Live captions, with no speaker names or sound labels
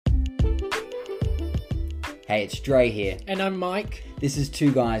Hey, it's Dre here. And I'm Mike. This is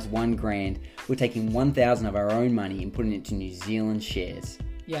Two Guys, One Grand. We're taking 1,000 of our own money and putting it to New Zealand shares.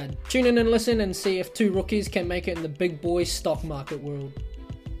 Yeah, tune in and listen and see if two rookies can make it in the big boy stock market world.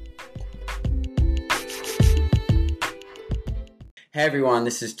 Hey everyone,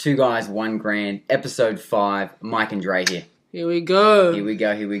 this is Two Guys, One Grand, episode 5. Mike and Dre here. Here we go.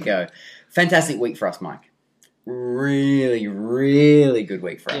 Here we go. Fantastic week for us, Mike. Really good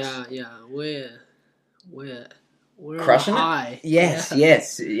week for us. Yeah, we're crushing high. it. Yes.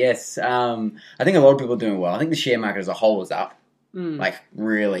 I think a lot of people are doing well. I think the share market as a whole is up, like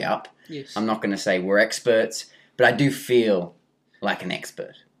really up. Yes. I'm not going to say we're experts, but I do feel like an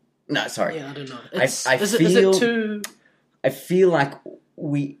expert. No, sorry. Yeah, I don't know. Is it too? I feel like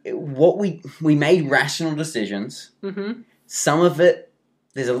we made rational decisions. Mm-hmm. Some of it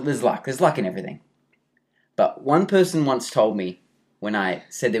there's luck. There's luck in everything. But one person once told me when I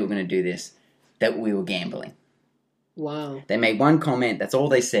said they were going to do this that we were gambling. Wow. They made one comment. That's all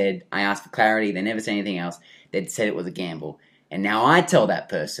they said. I asked for clarity. They never said anything else. They said it was a gamble. And now I tell that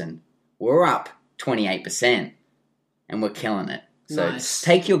person we're up 28% and we're killing it. So nice.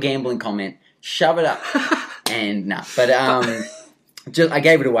 Take your gambling comment, shove it up, and no. But I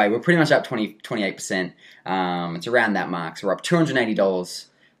gave it away. We're pretty much up 28%. It's around that mark. So we're up $280.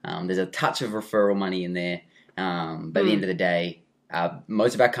 There's a touch of referral money in there. But at the end of the day,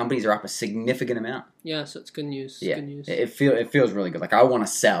 most of our companies are up a significant amount. Yeah, so it's good news. Yeah, good news. It feels really good. Like I want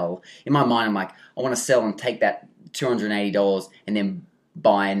to sell. In my mind, I'm like, I want to sell and take that $280 and then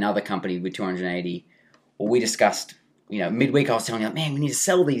buy another company with $280. Or we discussed, midweek I was telling you, like, man, we need to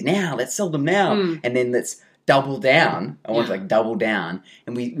sell these now. Let's sell them now. And then let's double down. I want to double down.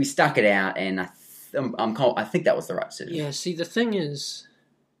 And we stuck it out, and I think that was the right decision. Yeah, see, the thing is,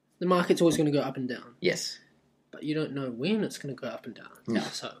 the market's always going to go up and down. Yes. But you don't know when it's going to go up and down. No.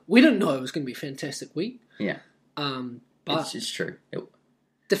 So we didn't know it was going to be a fantastic week. Yeah. But it's true.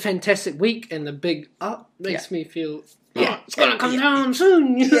 The fantastic week and the big up makes me feel, it's going to come down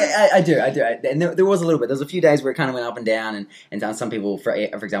soon. Yeah, I do. And there was a little bit. There was a few days where it kind of went up and down, and some people, for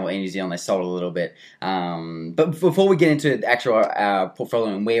example, in New Zealand, they sold a little bit. But before we get into the actual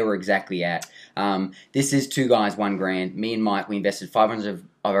portfolio and where we're exactly at, this is Two Guys, One Grand. Me and Mike, we invested $500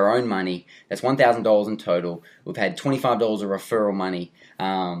 of our own money. That's $1,000 in total. We've had $25 of referral money.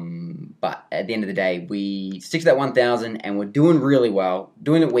 But at the end of the day, we stick to that $1,000, and we're doing really well,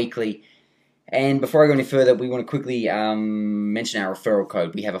 doing it weekly. And before I go any further, we want to quickly mention our referral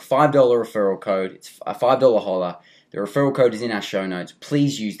code. We have a $5 referral code. It's a $5 holler. The referral code is in our show notes.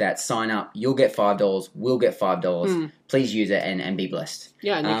 Please use that. Sign up. You'll get $5. We'll get $5. Please use it and be blessed.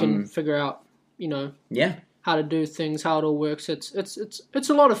 Yeah, and you can figure out, how to do things, how it all works. It's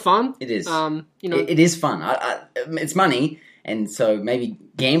a lot of fun. It is. It is fun. It's money, and so maybe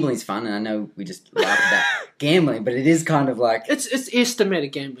gambling's fun. And I know we just laugh about gambling, but it is kind of like it's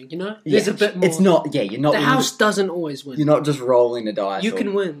estimated gambling. There's a bit more. It's not. Yeah, you're not. The house doesn't always win. You're not just rolling the dice. You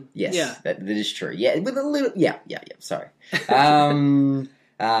can win. Yes. Yeah. That is true. Yeah, with a little. Yeah. Sorry. So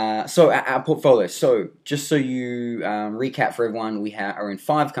our portfolio. So just so you recap for everyone, we are in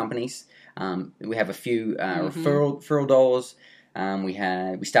 5 companies. We have a few referral dollars.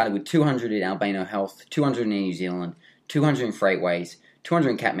 We started with 200 in Albano Health, 200 in New Zealand, 200 in Freightways, 200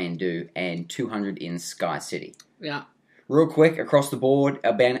 in Kathmandu, and 200 in Sky City. Yeah. Real quick, across the board,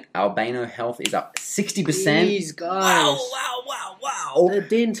 Albano Health is up 60%. These guys. Wow. The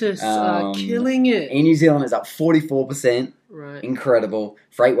dentists are killing it. In New Zealand is up 44%. Right. Incredible.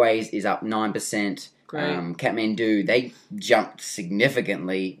 Freightways is up 9%. Great. Kathmandu, they jumped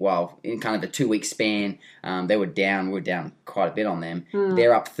significantly. Well, in kind of a 2-week span, they were down. We're down quite a bit on them.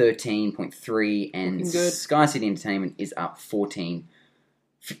 They're up 13.3%, and Sky City Entertainment is up 14%.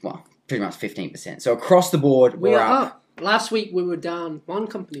 Well, pretty much 15%. So across the board, we're up. Last week we were down. One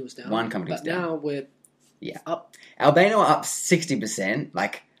company was down. But now we're up. Albano are up 60%.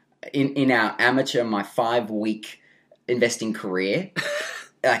 Like in our amateur, my 5-week investing career.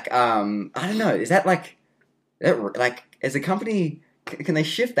 Like, I don't know. Is that like as a company, can they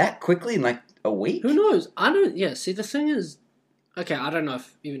shift that quickly in like a week? Who knows? I don't. Yeah. See, the thing is, okay, I don't know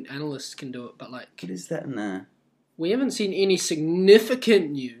if even analysts can do it, but like, What is that in there? We haven't seen any significant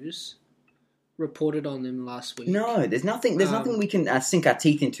news reported on them last week. No, there's nothing. There's nothing we can sink our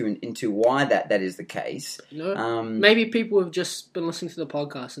teeth into why that is the case. Maybe people have just been listening to the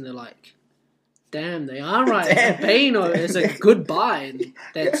podcast and they're like, damn, they are right. Albano is a good buy. And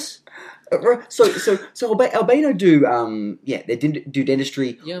that's So Albano do they do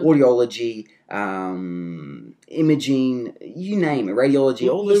dentistry, audiology, imaging, you name it, radiology,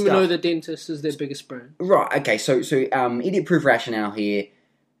 all this stuff. Lumino the dentist is their biggest brand. Right. Okay. So Idiot Proof Rationale here,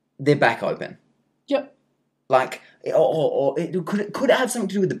 they're back open. Yep. Like, or could it have something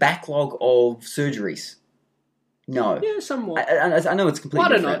to do with the backlog of surgeries? No. Yeah, somewhat. I know it's completely I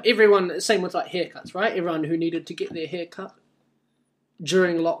don't different. know. Everyone, same with like haircuts, right? Everyone who needed to get their hair cut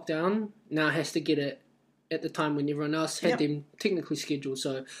during lockdown now has to get it at the time when everyone else had them technically scheduled.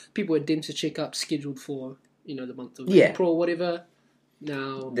 So people had dentist checkups scheduled for, the month of April or whatever.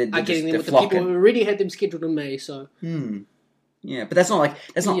 Now are getting them with the people who already had them scheduled in May. So. Yeah, but that's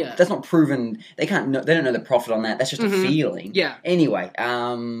not proven. They don't know the profit on that. That's just a feeling. Yeah. Anyway,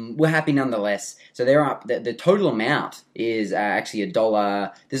 we're happy nonetheless. So they're up. The total amount is actually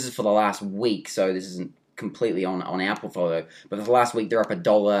 $1. This is for the last week, so this isn't completely on our portfolio. But for the last week, they're up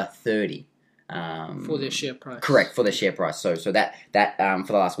 $1.30. For their share price. Correct, for their share price. So that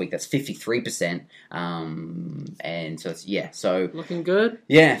for the last week, that's 53%. And so it's, so... Looking good?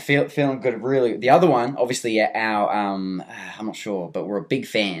 Yeah, feeling good, really. The other one, obviously, our, I'm not sure, but we're big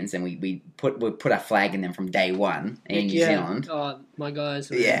fans, and we put our flag in them from day one in New Zealand. Oh, my guys.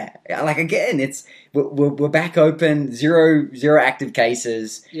 Yeah, like, again, we're back open, zero active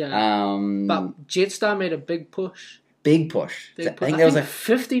cases. Yeah, but Jetstar made a big push. Big push. I think there was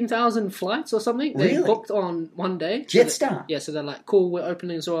 15,000 flights or something. They booked on one day. Jetstar? So they're like, cool, we're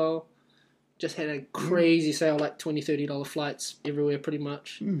opening as well. Just had a crazy sale, like $20, $30 flights everywhere pretty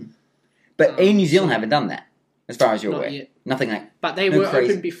much. But Air New Zealand haven't done that, as far as you're aware. Yet. Nothing like... But they were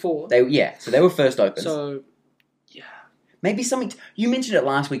open before. So they were first open. So, maybe something... You mentioned it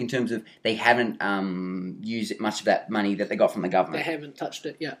last week in terms of they haven't used much of that money that they got from the government. They haven't touched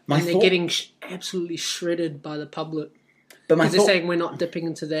it, and they're getting absolutely shredded by the public. Because they're saying we're not dipping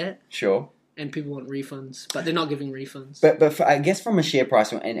into that. Sure. And people want refunds, but they're not giving refunds. But I guess from a share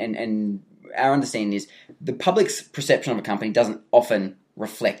price, and our understanding is the public's perception of a company doesn't often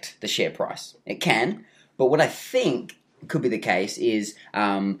reflect the share price. It can, but what I think could be the case is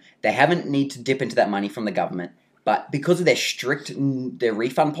they haven't need to dip into that money from the government, but because of their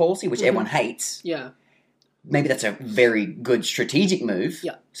refund policy, which everyone hates, maybe that's a very good strategic move.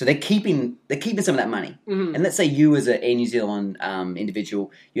 Yeah. So they're keeping some of that money. Mm-hmm. And let's say you as an Air New Zealand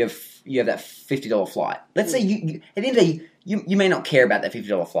individual, you have that $50 flight. Let's say you at the end of the day, you may not care about that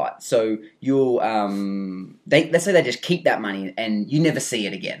 $50 flight. So you'll let's say they just keep that money and you never see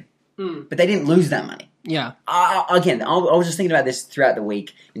it again. But they didn't lose that money. Yeah. Again, I was just thinking about this throughout the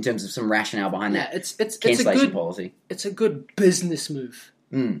week in terms of some rationale behind that. It's cancellation policy. It's a good business move.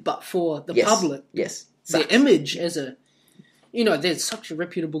 But for the public, yes. Their image as they're such a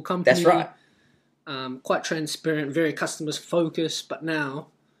reputable company. That's right. Quite transparent, very customers focused, but now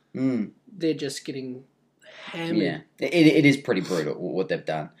they're just getting hammered. Yeah, it is pretty brutal what they've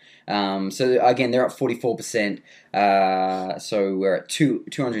done. So again, they're up 44%. So we're at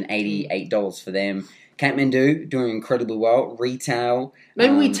 $288 for them. Kathmandu doing incredibly well. Retail.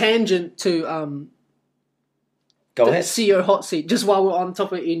 Maybe we tangent to Go ahead. CEO hot seat, just while we're on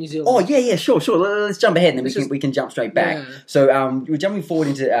top of Air New Zealand. Oh, yeah, sure. Let's jump ahead and then we can jump straight back. Yeah. So we're jumping forward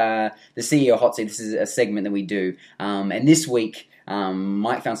into the CEO hot seat. This is a segment that we do. And this week,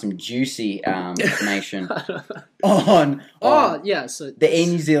 Mike found some juicy information on so the Air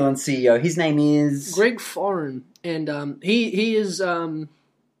New Zealand CEO. His name is... Greg Foran. And he is...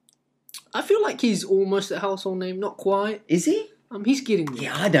 I feel like he's almost a household name. Not quite. Is he? He's getting there.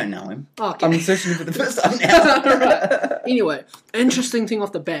 Yeah, I don't know him. Okay. I'm searching for the first time now. Right. Anyway, interesting thing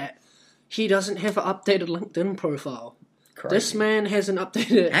off the bat. He doesn't have an updated LinkedIn profile. Crazy. This man hasn't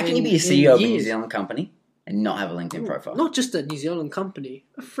updated. How can you be a CEO of a New Zealand company and not have a LinkedIn profile? Not just a New Zealand company,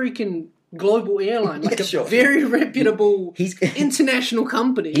 a freaking global airline, like sure. very reputable international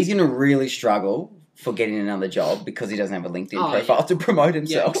company. He's going to really struggle for getting another job because he doesn't have a LinkedIn profile to promote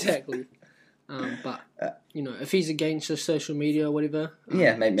himself. Yeah, exactly. But if he's against social media or whatever,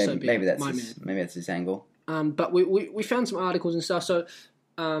 maybe that's his angle. But we found some articles and stuff. So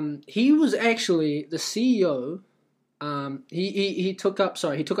he was actually the CEO. He took up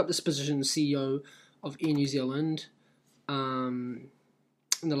this position as CEO of Air New Zealand in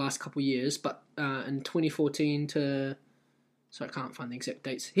the last couple of years. But in 2014 I can't find the exact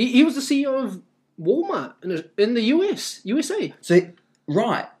dates. He was the CEO of Walmart in the USA. So.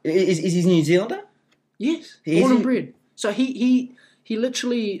 Right. Is he a New Zealander? Yes. Born and bred. So he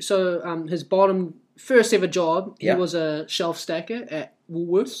literally, his first ever job, he was a shelf stacker at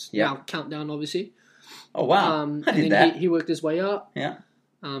Woolworths. Yeah. Now Countdown, obviously. Oh, wow. I did that. He worked his way up. Yeah.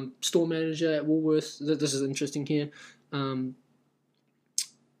 Store manager at Woolworths. This is interesting here. Where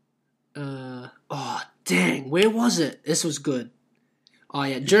was it? This was good. Oh,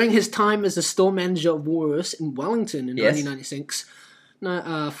 yeah. During his time as a store manager of Woolworths in Wellington in 1996,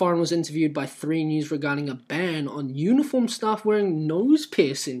 No, Foreign was interviewed by 3 News regarding a ban on uniform staff wearing nose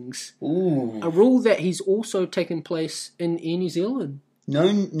piercings. Ooh. A rule that he's also taken place in Air New Zealand.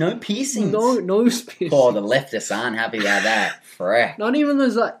 No piercings. No nose piercings. Oh, the leftists aren't happy about that. Frick. Not even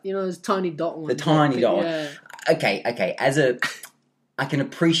those, like, those tiny dot ones. The tiny dot one. Yeah. Okay. I can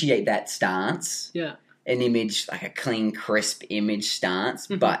appreciate that stance. Yeah. An image, like a clean, crisp image stance,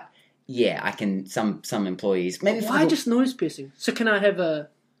 but yeah, I can. Some employees maybe. Why just nose piercing? So can I have a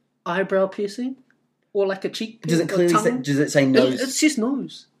eyebrow piercing, or like a cheek? Does it clearly say, does it say nose? It's just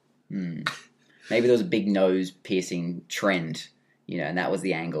nose. Maybe there was a big nose piercing trend, and that was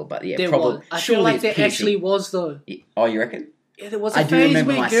the angle. But yeah, There probably. was. I feel like there actually was though. Oh, you reckon? Yeah, there was I a do phase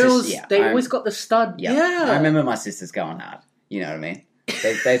remember where my girls sister- yeah, they I- always got the stud. Yeah. I remember my sisters going hard. You know what I mean?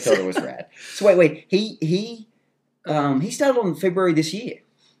 They thought it was rad. So wait, he started on February this year.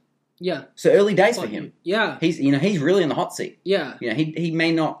 Yeah. So early days for him. Yeah. He's really in the hot seat. Yeah. He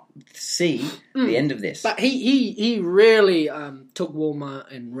may not see the end of this. But he really took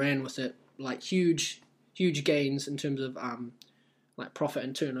Walmart and ran with it, like huge gains in terms of like profit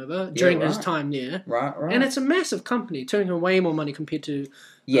and turnover during his time there. Right. And it's a massive company, turning in way more money compared to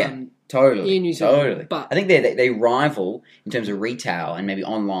Totally. in New Zealand. Totally. But I think they rival in terms of retail and maybe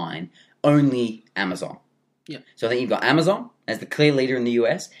online only Amazon. Yeah. So I think you've got Amazon as the clear leader in the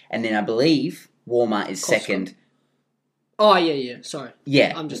US, and then I believe Walmart is Costco. second. Oh yeah. Sorry.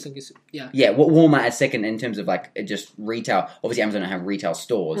 Yeah. I'm just thinking. Yeah. Yeah, Walmart is second in terms of like just retail. Obviously, Amazon don't have retail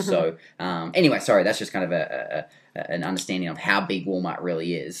stores. So anyway, sorry, that's just kind of an understanding of how big Walmart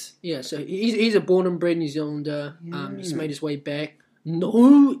really is. Yeah. So he's a born and bred New Zealander. He's made his way back.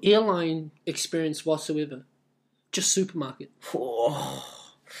 No airline experience whatsoever. Just supermarket.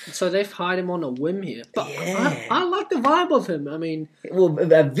 So they've hired him on a whim here. But Yeah. I like the vibe of him. I mean, Well,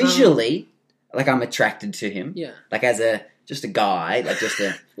 visually, like I'm attracted to him. yeah. Like as just a guy, like just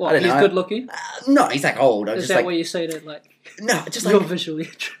a. What, I don't he's know. good looking? No, he's like old. I'm Is just that like where you say that? Like, no, just you're like visually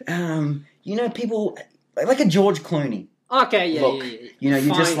attracted? people like a George Clooney. Okay, yeah, Look, yeah.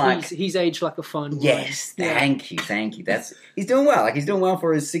 you're just like he's aged like a fine wine. yes, Yeah. thank you. That's he's doing well. Like he's doing well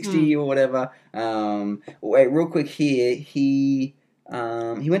for his 60 or whatever. Wait, real quick here. He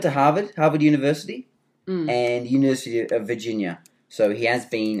went to Harvard University, and University of Virginia. So he has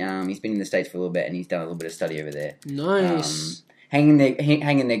been he's been in the States for a little bit, and he's done a little bit of study over there. Nice. Hang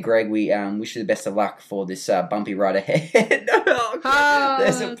in there, Greg. We wish you the best of luck for this bumpy ride ahead.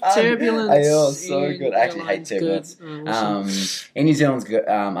 There's a pun. Turbulence. Oh, so good. I actually hate Airline's turbulence. good. Awesome. In New Zealand's good,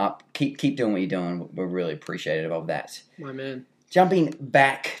 up. Keep doing what you're doing. We're really appreciative of that. My man. Jumping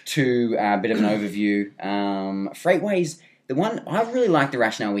back to a bit of an overview, Freightways. The one I really liked the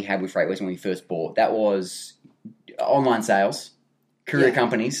rationale we had with Freightways when we first bought. That was online sales, courier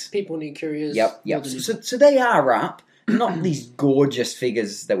companies. People need couriers. Yep. So they are up. Not these gorgeous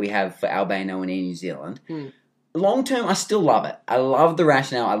figures that we have for Albano and Air New Zealand. Long term, I still love it. I love the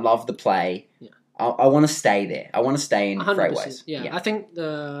rationale. I love the play. Yeah. I want to stay there. I want to stay in 100%. Freightways. Yeah, I think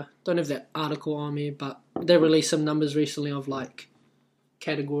don't have that article on me, but they released some numbers recently of like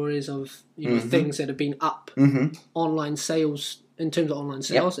categories of things that have been up online sales in terms of online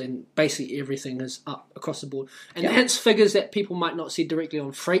sales, and basically everything is up across the board. And that's figures that people might not see directly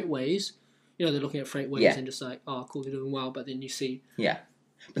on Freightways. They're looking at Freightways and just like, oh, cool, they're doing well, but then you see But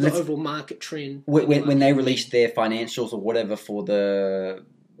the overall market trend. when they released their financials or whatever for the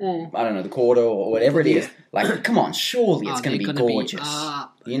I don't know, the quarter or whatever it is, like, come on, surely it's going to be gorgeous,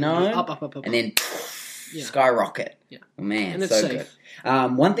 up, up, and then skyrocket. Yeah. Oh, man, And it's so safe.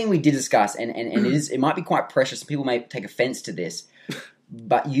 good. One thing we did discuss, and it might be quite precious. People may take offense to this,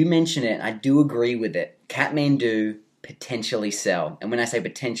 but you mention it. I do agree with it. Kathmandu potentially sell, and when I say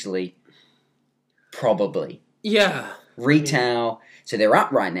potentially, probably. Yeah. Retail, so they're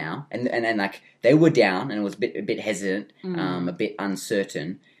up right now, and like they were down, and it was a bit hesitant, a bit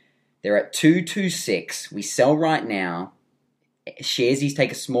uncertain. They're at 226. We sell right now. Sharesies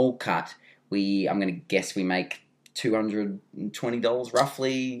take a small cut. I'm going to guess we make $220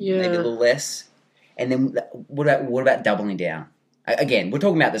 roughly, maybe a little less. And then what about doubling down? Again, we're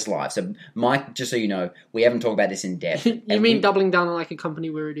talking about this live, so Mike, just so you know, we haven't talked about this in depth. You mean doubling down on like a company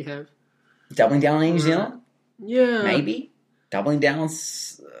we already have? Doubling down on New Zealand? Yeah. Maybe. Doubling down.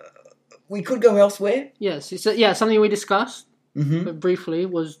 We could go elsewhere. Yes. Something we discussed but briefly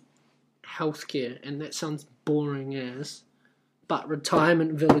was healthcare, and that sounds boring as. But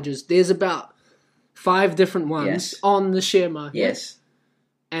retirement villages, there's about 5 different ones on the share market. Yes.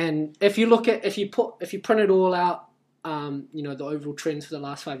 And if you print it all out, the overall trends for the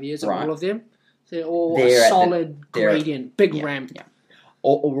last 5 years of all of them, they're all a solid gradient, big ramp. Yeah.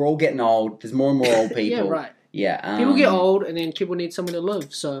 We're all getting old. There's more and more old people. Yeah, right. Yeah. People get old, and then people need somewhere to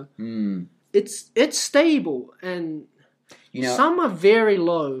live. So it's stable, and some are very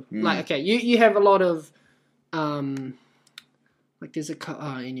low. Like, okay, you have a lot of like there's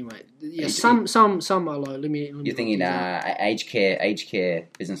anyway. Yeah, some are low. Let me. You're thinking aged care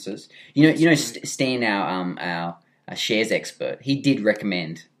businesses. You know, Stan, our shares expert, he did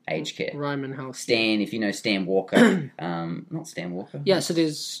recommend aged care. Ryman House. Stan, if you know Stan Walker, not Stan Walker. Yeah, so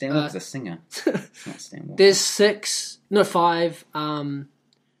there's Stan Walker's a singer. It's not Stan Walker. There's 5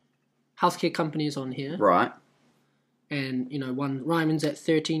 healthcare companies on here. Right. And one Ryman's at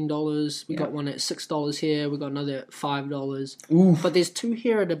 $13. We got one at $6 here. We got another at $5. Oof. But there's 2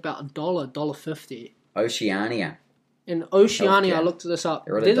 here at about $1.50. Oceania. In Oceania, Healthcare. I looked this up.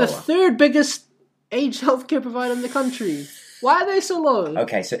 They're They're the $1. 3rd biggest aged healthcare provider in the country. Why are they so low?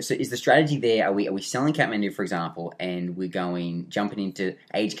 Okay, so is the strategy there? Are we selling Kathmandu, for example, and we're jumping into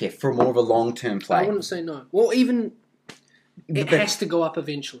aged care for more of a long term play? I wouldn't say no. Well, even it has to go up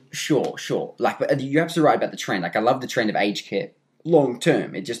eventually. Sure. Like, but you're absolutely right about the trend. Like, I love the trend of aged care long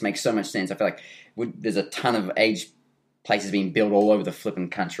term. It just makes so much sense. I feel like there's a ton of aged places being built all over the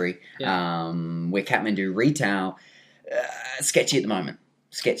flipping country. Yeah. Where Kathmandu retail sketchy at the moment.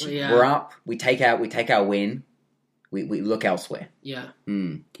 Sketchy. Yeah. We're up. We take our win. We look elsewhere. Yeah.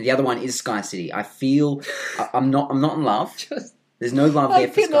 The other one is Sky City. I feel I'm not in love. There's no love there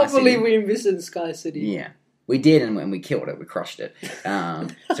for Sky City. I cannot believe we invested in Sky City. Yeah. We did, and we killed it. We crushed it. So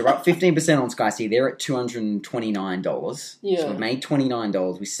we're up 15% on Sky City. They're at $229. Yeah. So we've made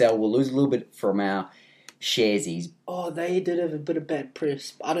 $29. We sell. We'll lose a little bit from our sharesies. Oh, they did have a bit of bad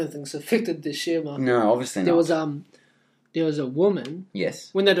press. But I don't think it's affected the share market. No, obviously not. There was a woman. Yes.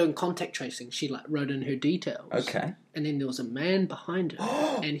 When they're doing contact tracing, she wrote in her details. Okay. And then there was a man behind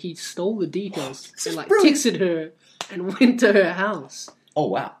her, and he stole the details and brilliant. texted her and went to her house. Oh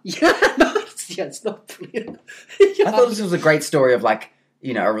wow. Yeah, it's not brilliant. I thought this was a great story of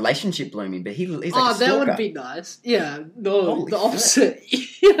a relationship blooming, but he's like a stalker. That would be nice. Yeah, no, Holy the opposite.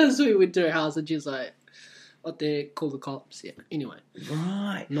 Yeah, so we went to her house and she's like, "What they call the cops?" Yeah. Anyway,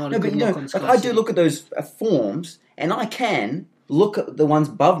 Right. Not a good look on Sky I do City. look at those forms, and I can look at the ones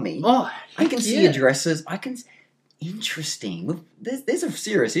above me. oh, I can see yeah. addresses. Interesting. There's a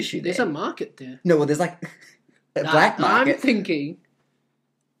serious issue there. There's a market there. No, well, there's a black market. I'm thinking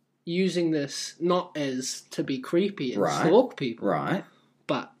using this not as to be creepy and Right. stalk people, Right.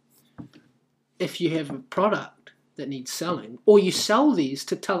 but if you have a product that needs selling, or you sell these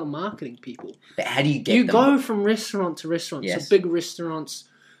to telemarketing people, But how do you get you them? go from restaurant to restaurant. Yes. So big restaurants,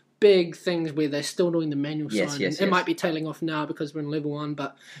 big things where they're still doing the manual Yes, sign. yes, It yes. might be tailing off now because we're in level 1,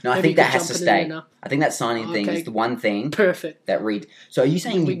 but No, I maybe think you that could has to jump in there stay. now. I think that signing thing Okay. is the one thing Perfect. that read. So are you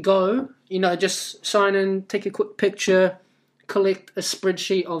saying We go, just sign in, take a quick picture, collect a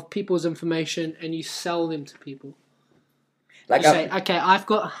spreadsheet of people's information, and you sell them to people. like You say, okay, I've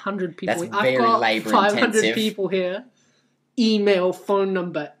got 100 people. That's I've very got labour 500 intensive. people here. Email, phone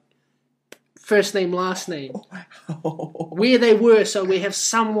number, first name, last name, where they were, so we have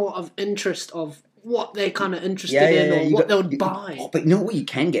somewhat of interest of what they're kind of interested in or you what got- they would buy. But you know what you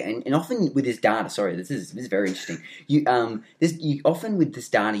can get, and often with this data. Sorry, this is very interesting. You often with this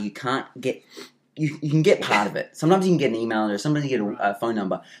data you can't get. You can get part of it. Sometimes you can get an email address. Sometimes you get a phone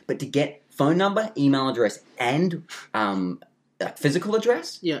number. But to get phone number, email address, and physical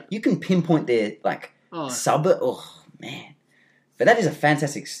address, Yeah. you can pinpoint their Oh. suburb. Oh man. But that is a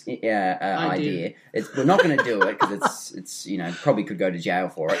fantastic idea. We're not going to do it because it's probably could go to jail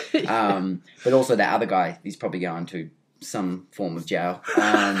for it. But also that other guy, he's probably going to some form of jail.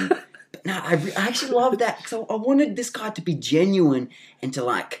 But no, I actually love that because I wanted this guy to be genuine and to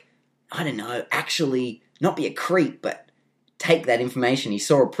I don't know, actually not be a creep, but take that information. He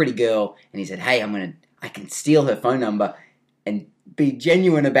saw a pretty girl and he said, "Hey, I can steal her phone number," and be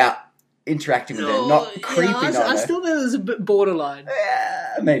genuine about interacting with her, not creeping on her. I still think it's a bit borderline.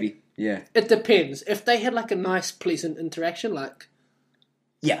 Maybe, yeah. It depends. If they had a nice, pleasant interaction,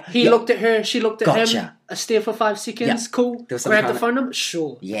 Yeah. he looked at her, she looked at him, Gotcha. a stare for 5 seconds, Yeah. cool. There was some Grab the kind of- phone number,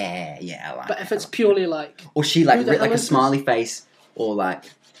 sure. Yeah, I like But that. if it's purely Or she who the writ hell a is this? smiley face or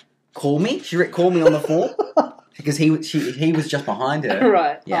call me. She writ call me on the form because he was just behind her.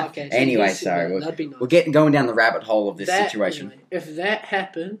 right, Yeah. okay. So Anyway, yes, sorry, that'd be nice. we're going down the rabbit hole of this That, situation. anyway, if that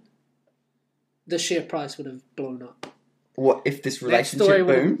happened, the share price would have blown up. What if this That relationship story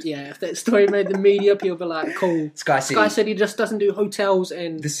would boomed? yeah, if that story made the media, people would be like, cool. Sky City. Sky City just doesn't do hotels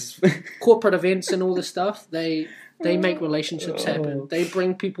and This is corporate events and all this stuff. They make relationships happen. They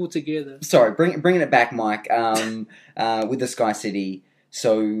bring people together. sorry. Bringing it back, Mike. With the Sky City,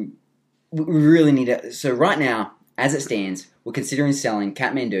 so we really need to. So right now, as it stands, we're considering selling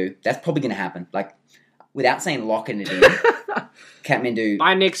Kathmandu. That's probably going to happen. without saying locking it in, Kathmandu.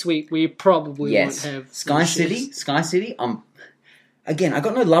 By next week, we probably won't have Sky City. Sky City. Again, I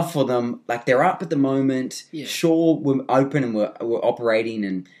got no love for them. Like, they're up at the moment. Yeah. Sure, we're open and we're operating,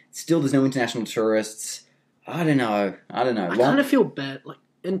 and still there's no international tourists. I don't know. I kind of feel bad, like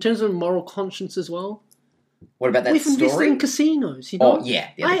in terms of moral conscience as well. What about that We've invested story? in casinos, you know. Oh yeah,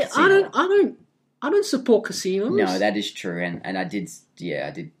 the I casino. don't support casinos. No, that is true, and I did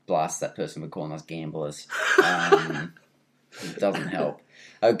blast that person with calling us gamblers. It doesn't help.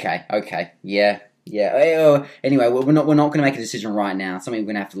 Okay, yeah. Anyway, we're not going to make a decision right now. It's something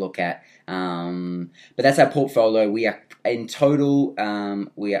we're going to have to look at. But that's our portfolio. We are in total.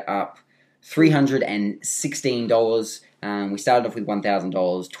 We are up $316. We started off with $1,000.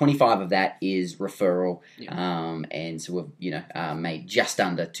 $25 of that is referral, and so we've made just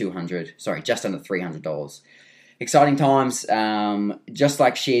under $300. Exciting times. Just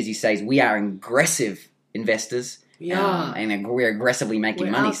like Sharesy says, we are aggressive investors. Yeah, and we're aggressively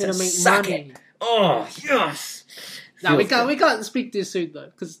making money. So suck it. Oh yes. No, we can't speak too soon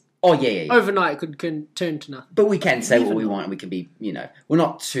though, because yeah. overnight it can turn to nothing. But we can say what we want. We can be, we're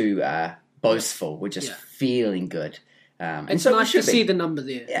not too boastful. We're just feeling good. It's nice to see the number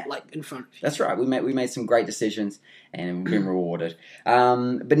there, like in front of you. That's right. We made some great decisions and we've been rewarded.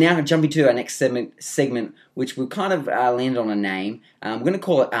 But now jumping to our next segment, which we've kind of landed on a name. We're going to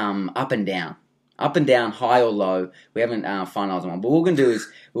call it Up and Down. Up and down, high or low. We haven't finalised one. But what we're going to do is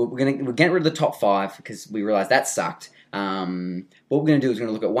we're getting rid of the top 5 because we realised that sucked. What we're going to do is we're going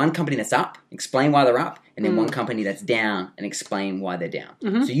to look at one company that's up, explain why they're up, and then one company that's down and explain why they're down.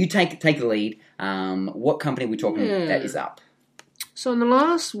 Mm-hmm. So you take the lead. What company are we talking about that is up? So in the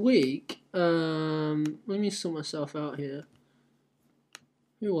last week, let me sort myself out here.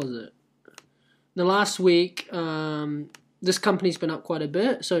 Who was it? The last week, this company's been up quite a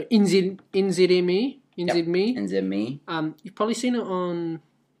bit. So NZME. NZME. You've probably seen it on.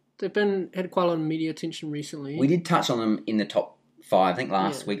 They've had quite a lot of media attention recently. We did touch on them in the top 5, I think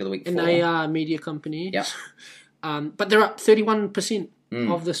last week or the week before. And they are a media company. Yep. But they're up 31%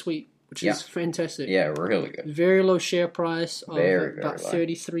 of this week, which is fantastic. Yeah, really good. Very low share price of very about low.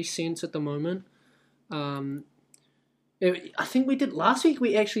 33 cents at the moment. I think we did last week.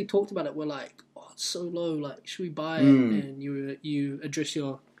 We actually talked about it. We're like, it's so low. Like, should we buy it? And you address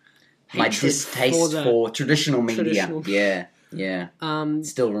your my distaste for traditional media. Yeah.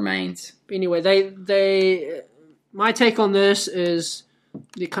 Still remains. Anyway, they my take on this is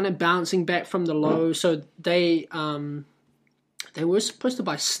they're kind of bouncing back from the low. So they were supposed to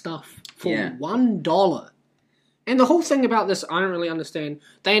buy stuff for $1. And the whole thing about this, I don't really understand.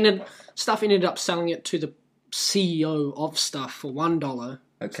 Stuff ended up selling it to the CEO of Stuff for $1.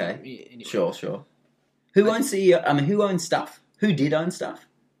 Okay. So, anyway. Sure. Who owns CEO? I mean, who owns Stuff? Who did own Stuff?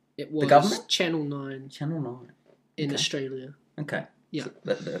 It was the government? Channel 9. Channel 9. In Australia. Okay. Yeah.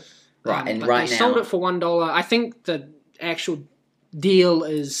 So right, and but right they now... sold it for $1. I think the actual deal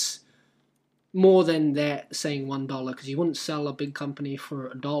is more than that, saying $1, because you wouldn't sell a big company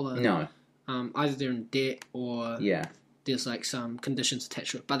for $1. No. Either they're in debt or... Yeah. There's like some conditions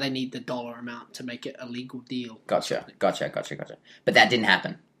attached to it, but they need the dollar amount to make it a legal deal. Gotcha. But that didn't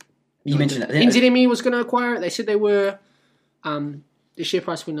happen. You mentioned that. NZME was going to acquire it. They said they were. The share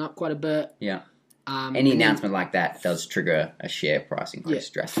price went up quite a bit. Yeah. Any announcement like that does trigger a share price increase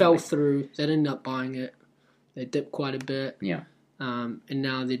drastically. Fell through. They didn't end up buying it. They dipped quite a bit. Yeah. And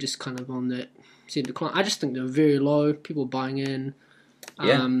now they're just kind of on that decline. I just think they're very low. People buying in.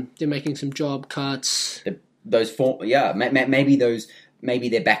 They're making some job cuts. Maybe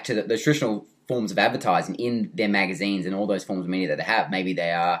they're back to those traditional forms of advertising in their magazines and all those forms of media that they have. Maybe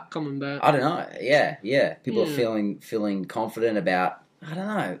they are coming back. I don't know. Yeah. People are feeling confident about. I don't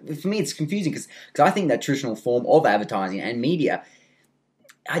know. For me, it's confusing because I think that traditional form of advertising and media,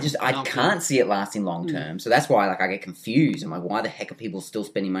 I can't see it lasting long term. So that's why I get confused. I'm like, why the heck are people still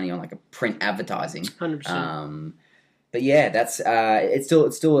spending money on like a print advertising? 100%. But yeah, that's it's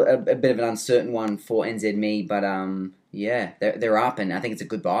still a bit of an uncertain one for NZME, but they're up, and I think it's a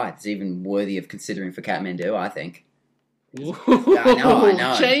good buy. It's even worthy of considering for Kathmandu, I think. I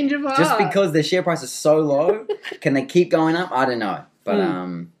know. Change of heart. Just because their share price is so low, can they keep going up? I don't know, but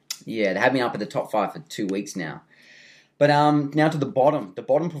they have been up at the top 5 for 2 weeks now. But now to the bottom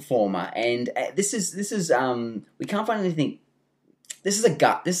performer, and this is we can't find anything. This is a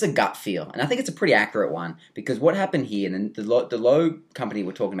gut feel, and I think it's a pretty accurate one because what happened here, and the low company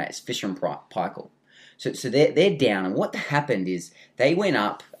we're talking about is Fisher and Paykel. So they're down, and what happened is they went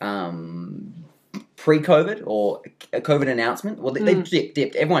up pre-COVID or a COVID announcement. Well, they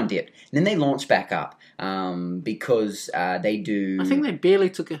dipped. Everyone dipped, and then they launched back up because they do. I think they barely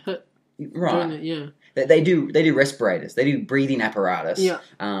took a hit. Right. Doing it, They do respirators. They do breathing apparatus. Yeah.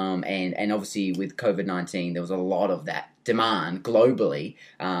 And obviously with COVID-19, there was a lot of that demand globally.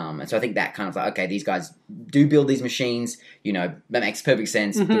 And so I think that kind of like, okay, these guys do build these machines. That makes perfect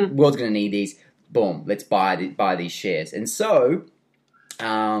sense. The world's going to need these. Boom, let's buy these shares. And so,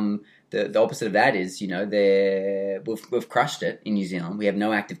 the opposite of that is, we've crushed it in New Zealand. We have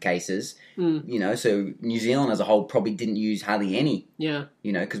no active cases. So New Zealand as a whole probably didn't use hardly any. Yeah.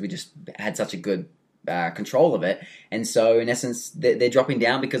 Because we just had such a good control of it. And so in essence, they're dropping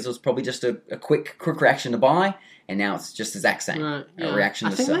down because it was probably just a quick reaction to buy, and now it's just the exact same reaction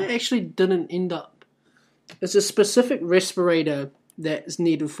to sell. I think they actually didn't end up. It's a specific respirator that is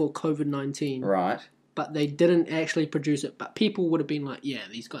needed for COVID-19. Right. But they didn't actually produce it. But people would have been like, yeah,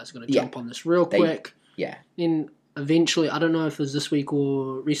 these guys are going to jump on this real quick. Yeah. Then eventually, I don't know if it was this week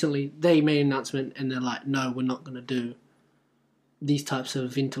or recently, they made an announcement and they're like, no, we're not going to do these types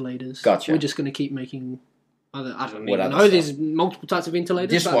of ventilators. Gotcha. We're just going to keep making other, I don't even know, there's multiple types of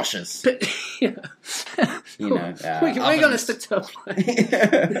ventilators. Dishwashers. But yeah. We're going to stick to a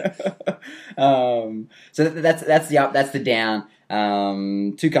plan. So that's the up, that's the down.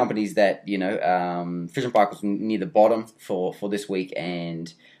 Two companies that, Fisher & Paykel was near the bottom for this week,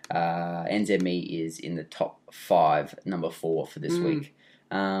 and NZME is in the top 5, number 4 for this week.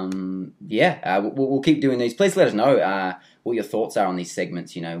 We'll keep doing these. Please let us know what your thoughts are on these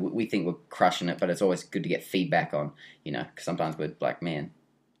segments. We think we're crushing it, but it's always good to get feedback on, because sometimes we're like, man,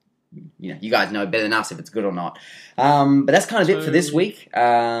 you guys know better than us if it's good or not. But that's kind of it for this week.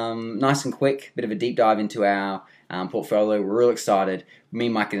 Nice and quick, bit of a deep dive into our portfolio. We're real excited. Me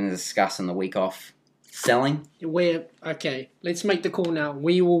and Mike are going to discuss in the week off selling. Okay, let's make the call now.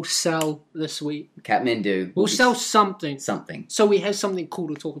 We will sell this week. Kathmandu. We'll sell something. Something. So we have something cool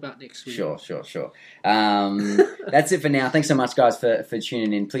to talk about next week. Sure. That's it for now. Thanks so much, guys, for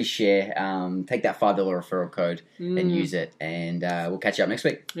tuning in. Please share. Take that $5 referral code and use it. And we'll catch you up next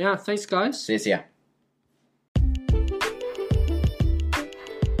week. Yeah, thanks, guys. See ya.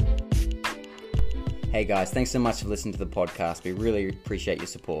 Hey guys, thanks so much for listening to the podcast. We really appreciate your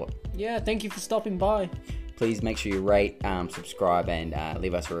support. Yeah, thank you for stopping by. Please make sure you rate, subscribe, and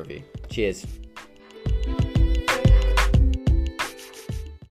leave us a review. Cheers.